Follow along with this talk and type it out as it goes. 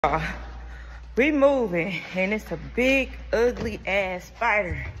We moving, and it's a big, ugly ass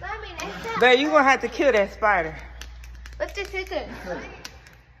spider. Mommy, Babe, you gonna have to kill that spider. what's the scissors?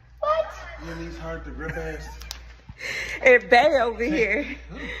 What? Yeah, these hard to grip ass. And Bae over here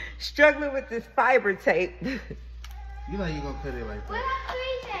struggling with this fiber tape. You know you gonna cut it like What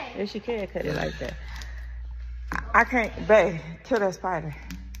that. else Yes, you can cut it like that. I can't, Bae, kill that spider.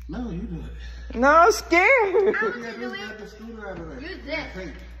 No, you do it. No, I'm scared. Yeah, just got the scooter out of there. Use this.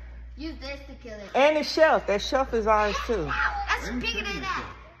 Use this to kill it. And the shelf. That shelf is ours too. That's bigger than that.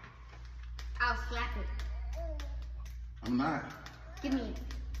 I'll slap it. I'm not. Give me.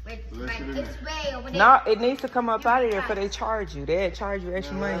 Wait, Let's get in it's way over there. No, it needs to come up out of there before they charge you. They'll charge you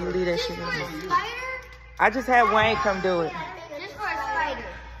extra money. You leave that shit in For there. a spider? I just had Wayne come do it. Just for a spider.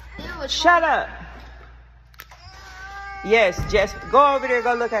 Shut up. Yes, just go over there.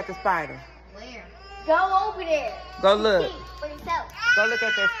 Go look at the spider. Where? Go over there. Go look. See for yourself. Go look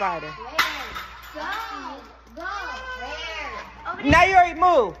at that spider. Where? Go. Where? Over there. Now you already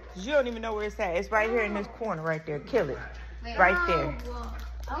moved. You don't even know where it's at. It's right here in this corner right there. Kill it. It's right there.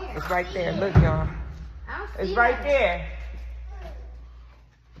 It's right there. Look, y'all. It's right there.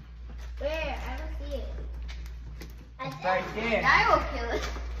 Where? I don't see it. It's right there. I will kill it.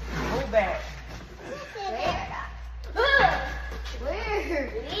 Move back. Where? Where?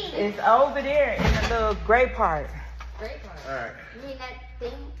 It's over there in the little gray part. Great part. All right. You mean that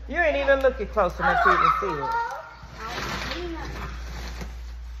thing? You ain't even looking close enough so you can see it. I don't see nothing.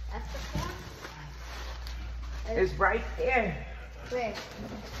 That's the point. It's right there. Where?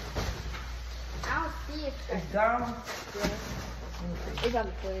 I don't see it. It's gone. It's on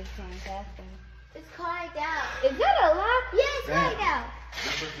the footage from faster. It's carved out. Is that a lock? Yeah, it's carved out.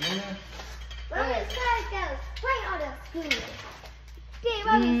 Mommy, it's carved out. Right on the scooter. Dang,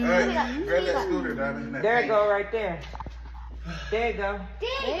 Mommy, All scoot it up. right, grab that scooter, Diamond. There it go right there. There you go.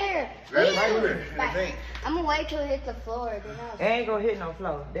 There. Grab the scooter in the bank. I'm gonna wait till it hits the floor. Then It ain't gonna hit no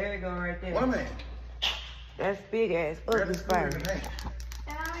floor. There you go right there. Woman, That's big ass grab ugly the scooter in spider. the bank.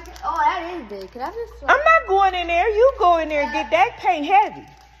 Oh, that is big. Can I just? I'm not going in there. You go in there and get that paint heavy.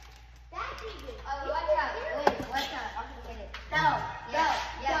 That's big. Oh, watch out. Wait, watch out. I'm gonna get it. No.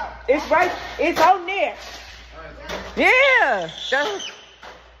 It's right. It's on there. Yeah.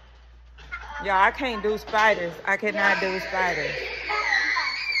 Y'all, I can't do spiders. I cannot do spiders.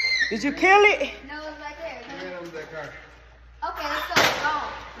 Did you kill it? No, it's right there. Yeah, that was that car. Okay, let's go. Go.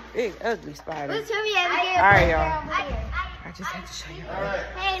 Big ugly spider. Let's show me everything. All right, y'all. I just had to show you. All right.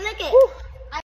 Hey, look it. Whew.